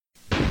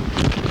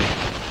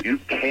you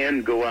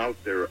can go out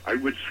there. I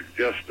would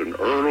suggest an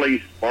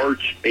early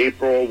March,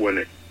 April when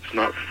it's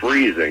not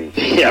freezing.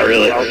 Yeah,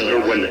 really. Go out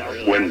there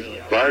when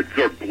buds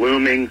are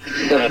blooming,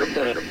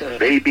 the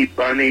baby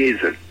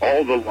bunnies and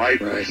all the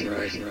life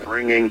is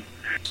bringing.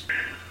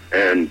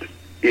 And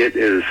it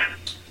is,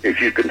 if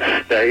you can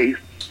stay,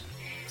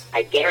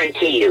 I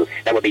guarantee you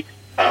that will be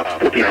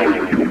 15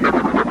 hours.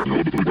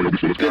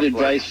 Good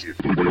advice.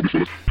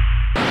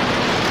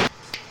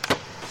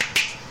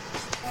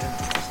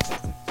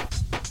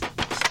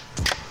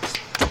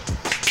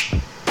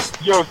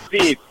 Yo,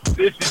 Steve,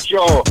 this is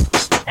Joe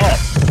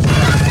S.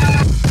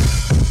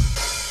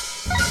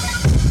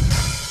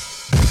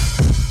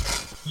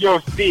 Yo,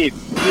 Steve,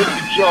 this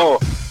is Joe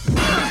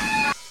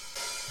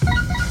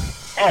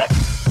S.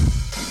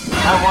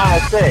 I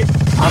want to say,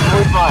 I'm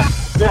with my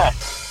best.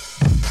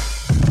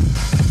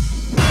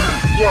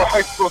 Yo,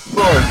 high school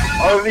scores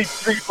are at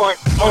least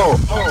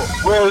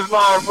 3.0. Whereas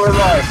mine were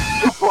like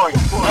 2.0.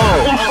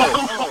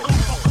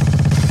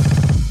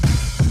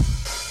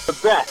 The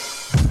best.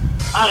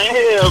 I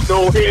have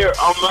no hair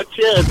on my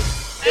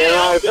chest, and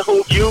I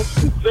hope you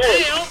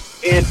consent,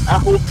 and I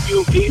hope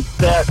you eat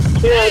that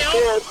 10.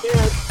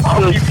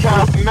 I'll keep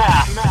counting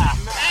math.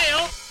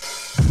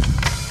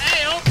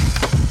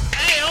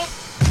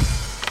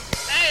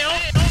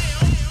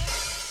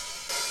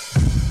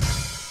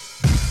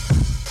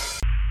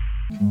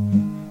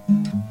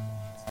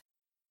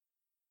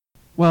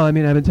 Well, I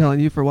mean, I've been telling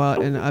you for a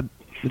while, and I've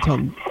been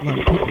telling a lot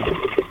of people.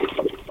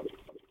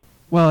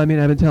 Well, I mean,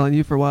 I've been telling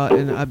you for a while,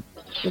 and I've...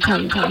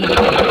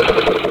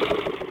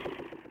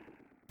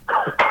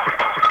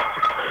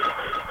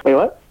 Wait,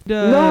 what?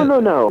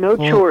 No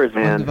chores,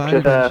 man.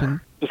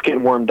 Just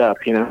getting warmed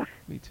up, you know.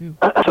 Me too.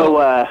 So,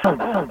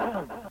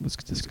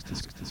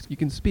 you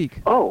can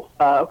speak. Oh,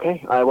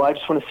 okay. Well, I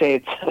just want to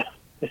say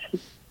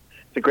it's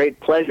a great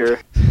pleasure.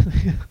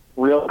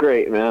 Real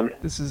great, man.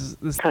 This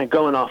kind of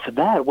going off of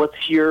that.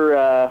 What's your?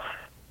 I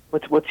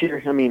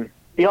mean,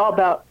 be all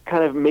about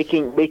kind of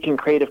making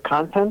creative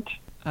content.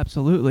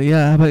 Absolutely,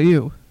 yeah. How about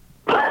you?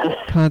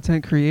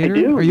 Content creator?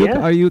 I do,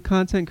 Are you a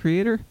content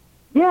creator?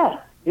 Yeah.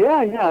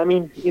 I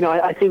mean, you know,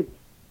 I think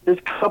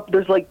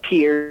there's like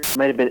peers.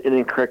 Might have been an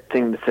incorrect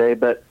thing to say,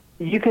 but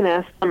you can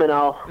ask them, and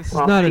I'll. This is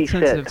not a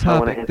sensitive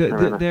topic.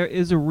 There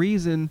is a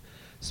reason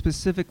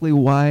specifically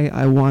why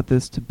I want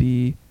this to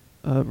be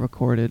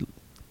recorded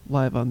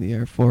live on the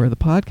air for the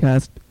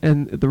podcast,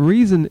 and the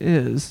reason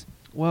is,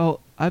 well,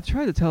 I've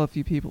tried to tell a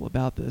few people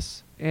about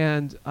this,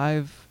 and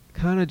I've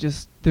kind of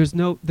just there's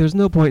no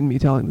point in me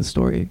telling the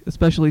story,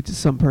 especially to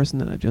some person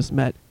that I've just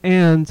met.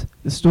 And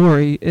the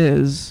story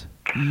is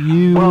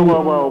you.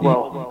 Whoa.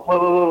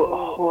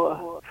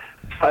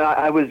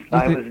 I was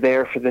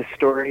there for this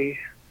story.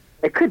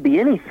 It could be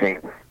anything.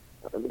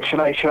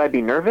 Should I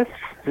be nervous?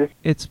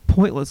 It's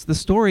pointless. The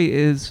story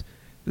is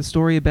the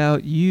story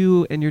about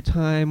you and your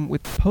time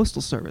with the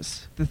Postal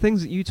Service. The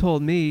things that you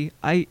told me,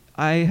 I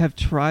have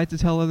tried to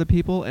tell other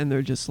people, and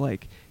they're just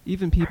like,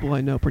 even people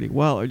I know pretty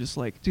well are just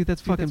like, dude,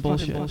 that's fucking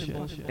bullshit.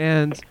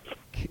 And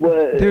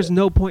there's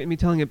no point in me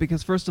telling it,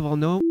 because first of all,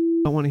 no one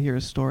don't want to hear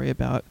a story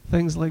about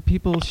things like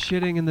people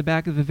shitting in the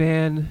back of the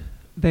van.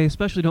 They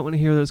especially don't want to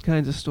hear those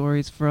kinds of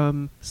stories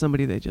from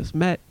somebody they just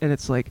met. And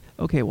it's like,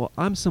 okay, well,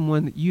 I'm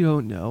someone that you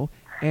don't know,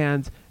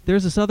 and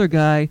there's this other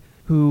guy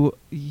who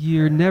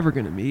you're never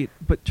gonna meet,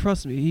 but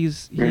trust me,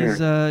 he's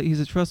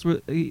a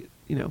trustworthy.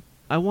 You know,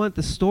 I want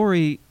the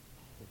story.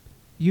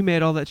 You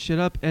made all that shit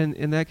up, and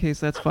in that case,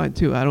 that's fine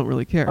too. I don't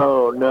really care.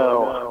 Oh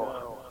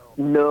no.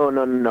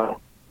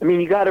 I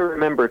mean, you got to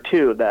remember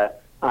too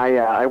that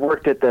I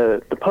worked at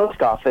the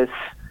post office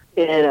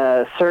in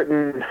a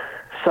certain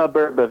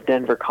suburb of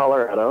Denver,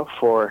 Colorado,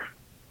 for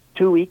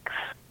 2 weeks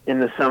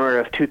in the summer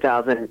of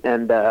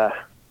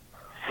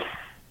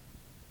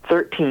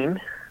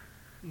 2013.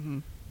 Mm-hmm.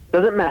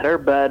 Doesn't matter,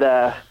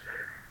 but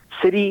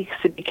city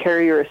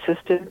carrier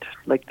assistant,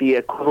 like the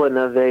equivalent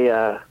of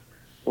a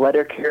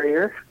letter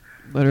carrier.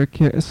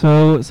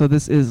 So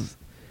this is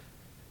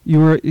you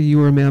were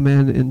a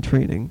mailman in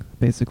training,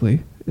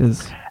 basically.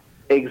 Is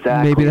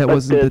exactly. Maybe that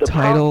wasn't the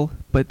title,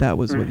 but that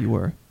was what you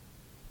were.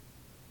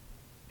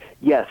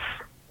 Yes,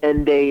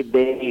 and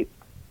they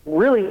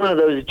really one of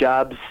those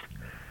jobs.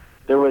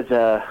 There was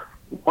a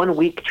 1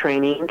 week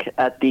training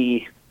at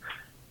the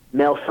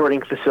mail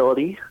sorting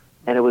facility.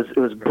 And it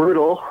was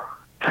brutal.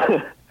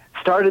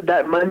 Started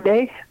that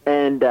Monday,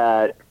 and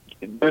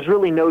there's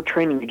really no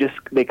training.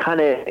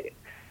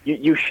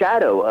 You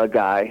shadow a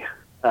guy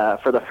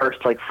for the first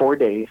 4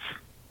 days.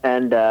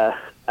 And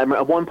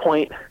at one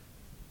point,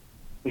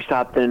 we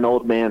stopped in an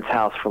old man's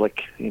house for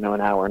an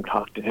hour and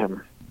talked to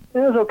him. It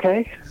was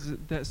okay.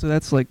 So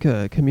that's like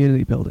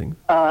community building.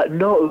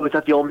 No, it was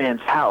at the old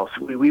man's house.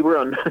 We were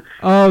on.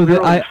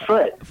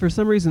 Foot. For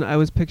some reason, I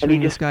was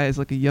picturing this guy as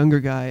like a younger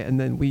guy, and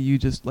then you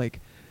just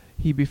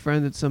he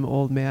befriended some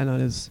old man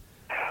on his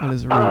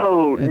route.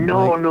 Oh, and,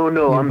 no, he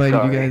I'm invited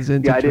sorry. you guys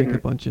in to drink a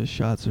bunch of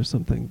shots or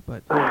something,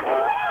 but...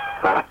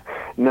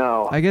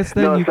 No. I guess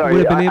then you sorry.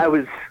 would have been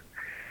able...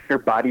 Your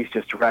body's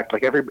just wrecked.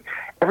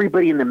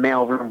 Everybody in the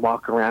mail room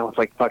walk around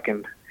with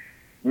fucking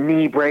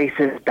knee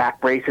braces,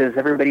 back braces.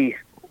 Everybody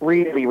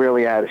really,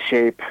 really out of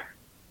shape.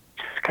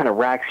 Just kind of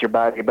racks your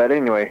body. But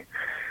anyway,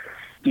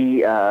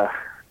 I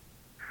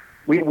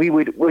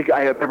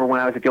remember when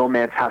I was at the old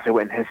man's house, I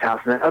went in his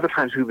house, and then other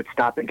times we would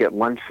stop and get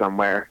lunch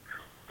somewhere.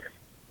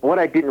 What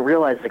I didn't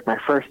realize, like my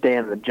first day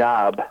on the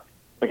job,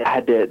 like I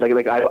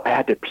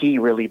had to pee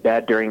really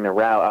bad during the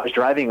route. I was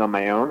driving on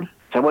my own,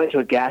 so I went to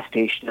a gas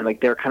station, and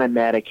like they were kind of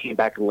mad I came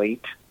back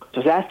late.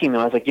 So I was asking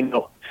them, I was like,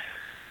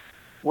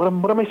 what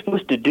am I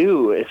supposed to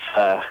do if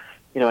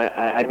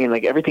I mean,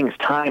 like everything's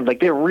timed. Like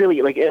they're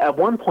really like at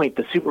one point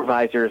the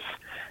supervisors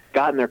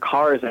got in their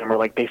cars and were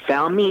like, they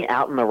found me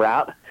out in the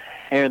route.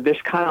 And they're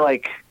kind of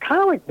like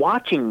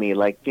watching me,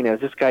 like, is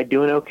this guy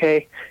doing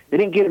okay? They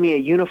didn't give me a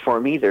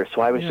uniform either,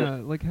 so I was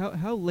just like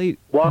how late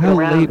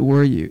around. late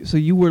were you? So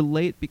you were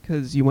late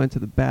because you went to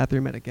the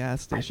bathroom at a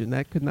gas station.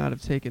 That could not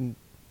have taken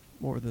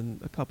more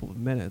than a couple of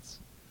minutes,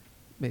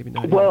 maybe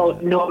not. Well,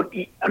 no, but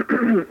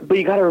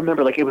you got to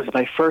remember, like it was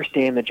my first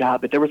day in the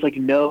job, but there was like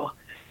no.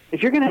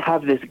 If you're gonna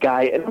have this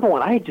guy, and number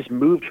one, I had just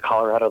moved to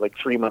Colorado like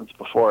 3 months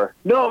before.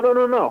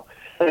 No.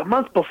 Like a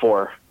month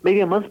before, maybe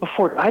a month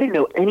before. I didn't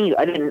know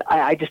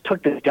I just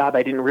took this job.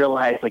 I didn't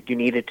realize like you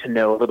needed to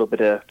know a little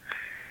bit of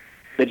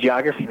the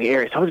geography in the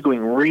area. So I was going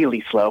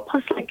really slow.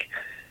 Plus, like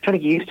trying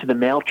to get used to the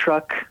mail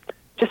truck.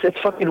 Just it's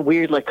fucking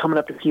weird. Like coming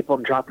up to people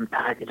and dropping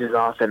packages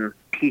off in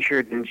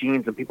t-shirts and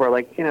jeans, and people are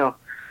like,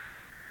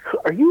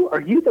 are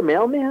you the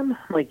mailman?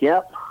 I'm like,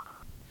 yep.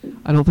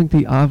 I don't think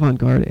the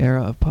avant-garde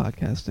era of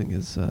podcasting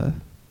is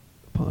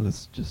upon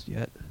us just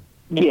yet.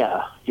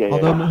 Yeah.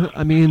 Although,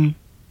 I mean,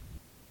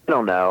 I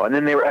don't know. And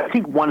then I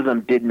think one of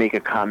them did make a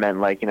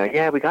comment like,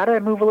 yeah, we got to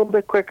move a little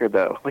bit quicker,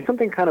 though. Like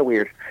something kind of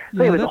weird.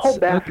 Yeah, anyway, the whole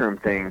bathroom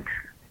thing.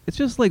 It's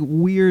just like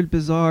weird,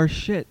 bizarre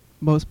shit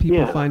most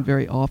people find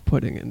very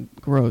off-putting and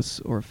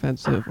gross or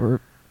offensive or...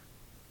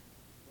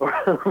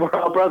 We're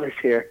all brothers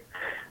here.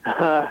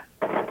 No.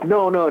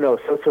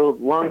 So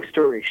long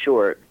story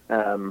short,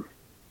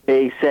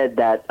 they said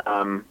that,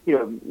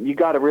 you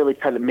got to really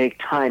kind of make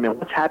time. And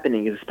what's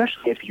happening is,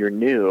 especially if you're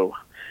new,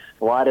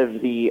 a lot of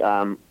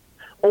the...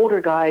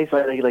 older guys,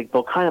 like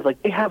they'll kind of like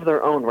they have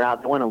their own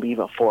route. They want to leave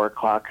at 4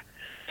 o'clock,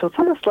 so it's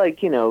almost like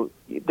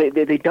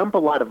they dump a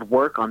lot of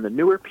work on the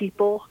newer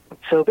people.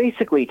 So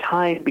basically,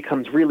 time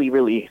becomes really,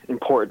 really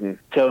important.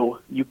 So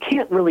you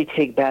can't really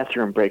take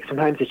bathroom breaks.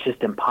 Sometimes it's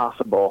just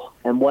impossible.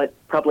 And what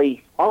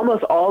probably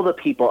almost all the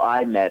people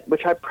I met,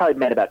 which I probably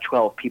met about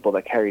 12 people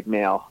that carried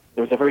mail,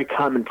 there was a very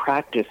common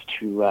practice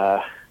to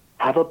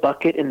have a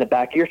bucket in the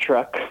back of your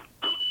truck,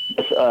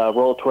 with a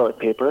roll of toilet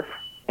paper.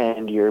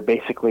 And you're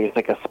basically, it's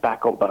like a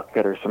spackle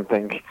bucket or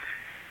something.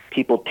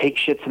 People take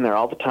shits in there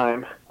all the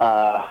time.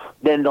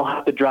 Then they'll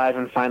have to drive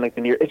and find like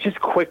the near. It's just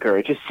quicker.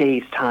 It just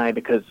saves time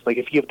because like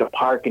if you have to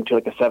park into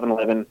like a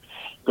 7-Eleven,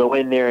 go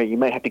in there, you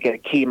might have to get a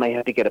key, you might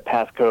have to get a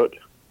passcode.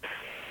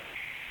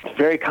 It's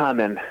very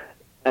common,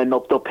 and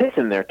they'll piss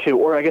in there too,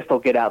 or I guess they'll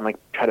get out and like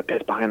try to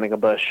piss behind like a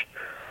bush.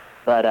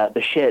 But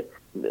the shit,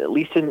 at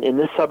least in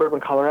this suburb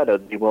in Colorado,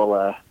 they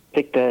will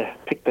pick the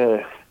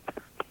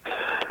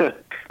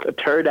a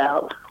turd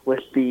out with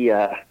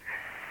the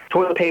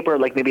toilet paper,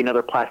 like maybe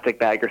another plastic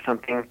bag or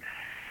something,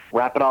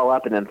 wrap it all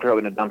up, and then throw it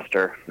in a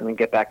dumpster, and then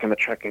get back in the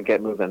truck and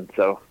get moving.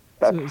 So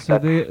they're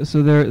probably.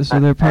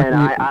 And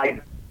I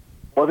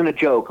wasn't a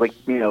joke, like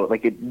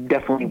like it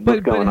definitely was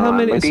going how on.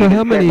 many? Like, so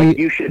how many? Said, like,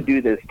 you should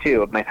do this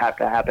too. It might have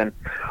to happen.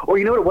 Or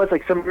you know what it was?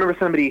 Like remember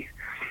somebody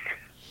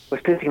was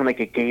pissing in like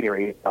a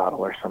Gatorade bottle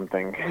or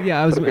something.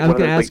 Yeah, I was going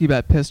to ask you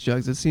about piss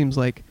jugs. It seems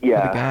like for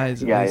the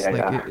guys,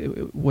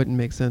 it wouldn't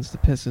make sense to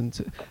piss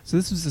into. So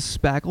this was a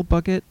spackle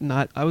bucket.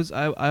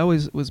 I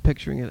always was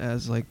picturing it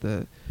as like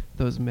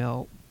those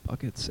mail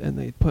buckets, and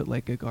they put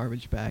like a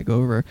garbage bag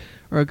over,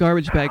 or a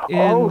garbage bag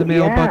in the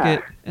mail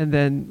bucket, and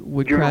then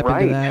would crap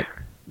into that.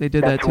 They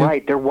did that too. That's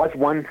right. There was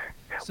one.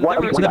 So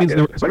that means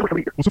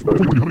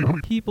how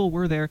many people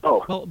were there?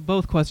 Oh. Well,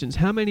 both questions.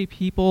 How many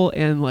people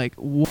and like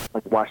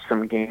watch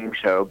some game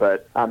show,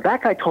 but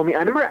that guy told me. I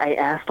remember I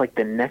asked like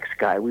the next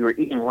guy. We were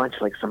eating lunch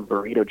like some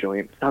burrito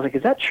joint. I was like,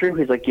 "Is that true?"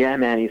 He's like, "Yeah,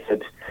 man." He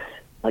said,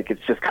 "Like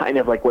it's just kind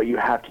of like what you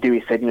have to do."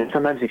 He said,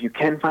 sometimes if you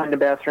can find a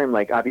bathroom,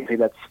 like obviously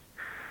that's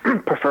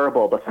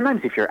preferable, but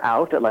sometimes if you're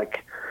out at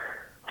like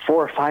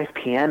 4 or 5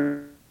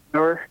 p.m.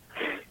 or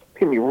it's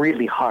gonna be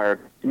really hard,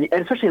 and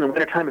especially in the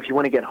wintertime if you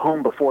want to get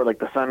home before like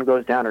the sun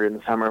goes down, or in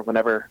the summer,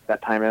 whenever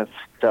that time is.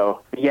 So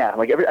yeah,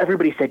 like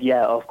everybody said,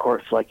 yeah, of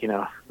course, like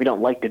we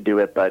don't like to do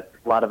it, but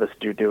a lot of us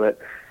do it.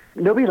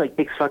 Nobody like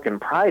takes fucking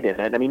pride in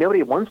it. I mean,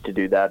 nobody wants to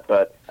do that,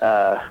 but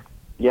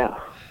yeah.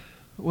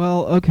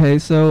 Well, okay,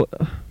 so.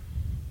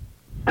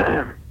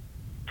 I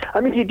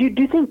mean, do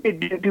you think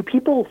do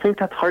people think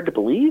that's hard to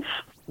believe?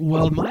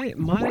 Well, when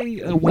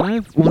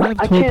I've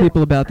told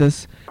people about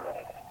this,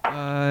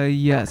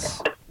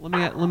 yes.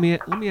 Let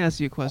me ask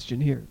you a question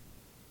here.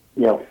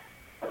 Yeah.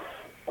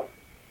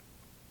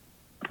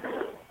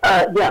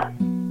 Yeah.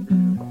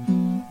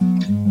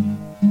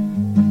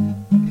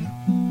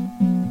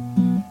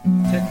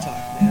 TikTok,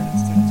 man,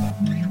 it's TikTok.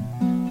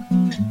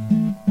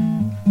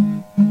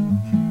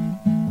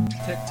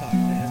 TikTok,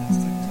 man, it's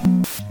TikTok.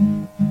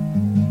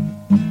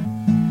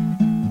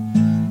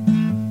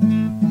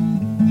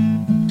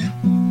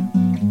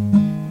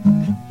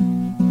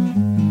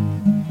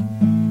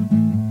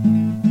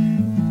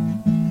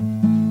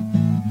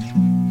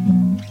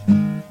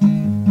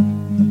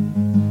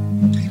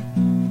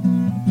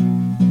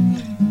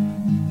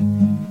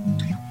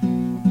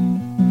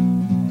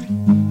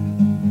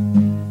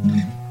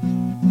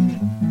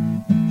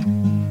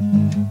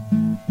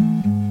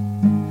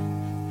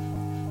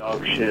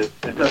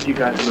 shit. The stuff you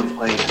guys have been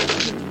playing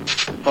has been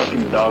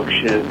fucking dog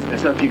shit. The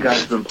stuff you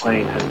guys have been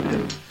playing has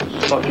been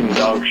fucking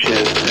dog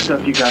shit. The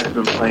stuff you guys have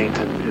been playing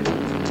has been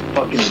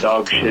fucking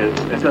dog shit.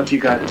 The stuff you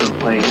guys have been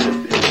playing has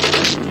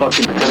been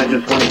fucking. I kinda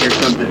just wanna hear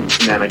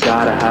something, man. I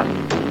gotta have.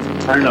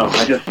 I don't know.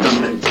 I just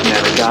something,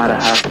 man. I gotta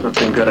have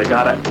something good. I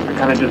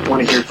kinda just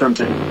wanna hear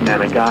something,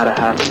 man. I gotta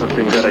have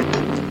something good.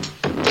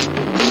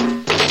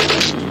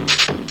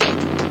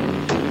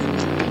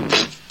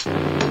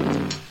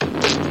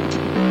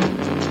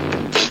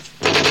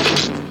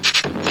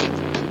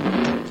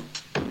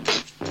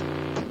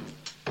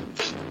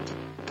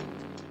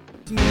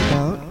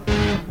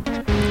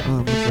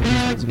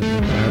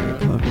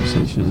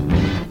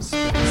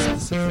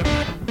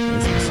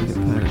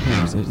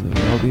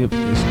 All the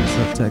information,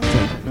 subtext,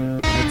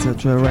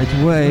 etc. right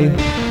away.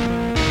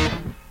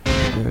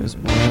 There's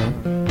more.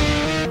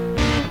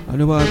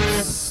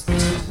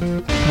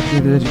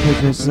 Complicated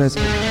education exercise.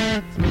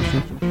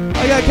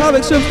 I got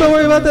comic strips, don't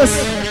worry about this!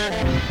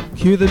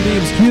 Cue the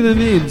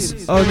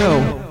memes. Oh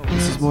no,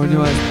 this is more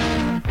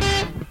nuanced.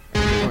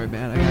 Don't worry,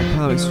 man, I got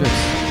comic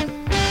strips.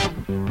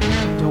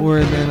 Don't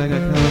worry, man, I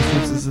got comic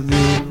strips. This is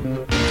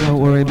new. Don't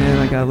worry, man,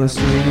 I got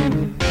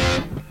Listerine.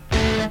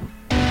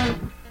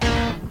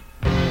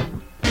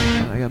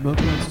 I got milk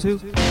runs too.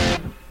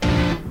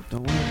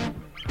 Don't worry.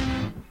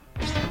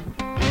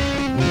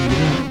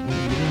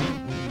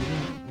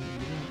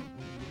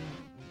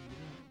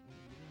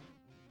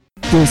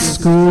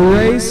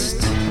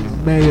 Disgraced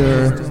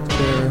mayor.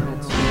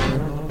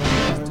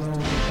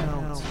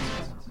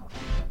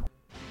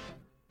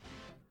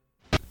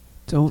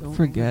 Don't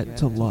forget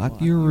to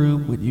lock your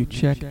room when you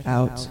check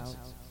out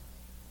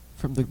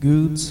from the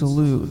Goon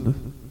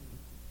Saloon.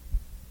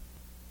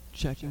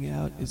 Checking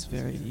out is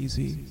very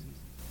easy.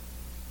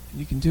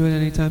 You can do it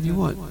anytime you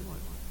want.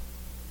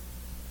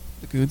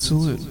 The Goon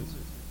Saloon.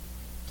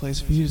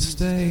 Place for you to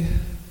stay.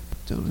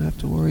 Don't have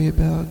to worry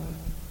about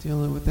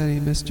dealing with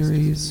any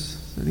mysteries,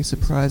 any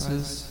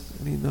surprises,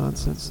 any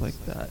nonsense like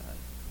that.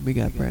 We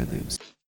got brand names.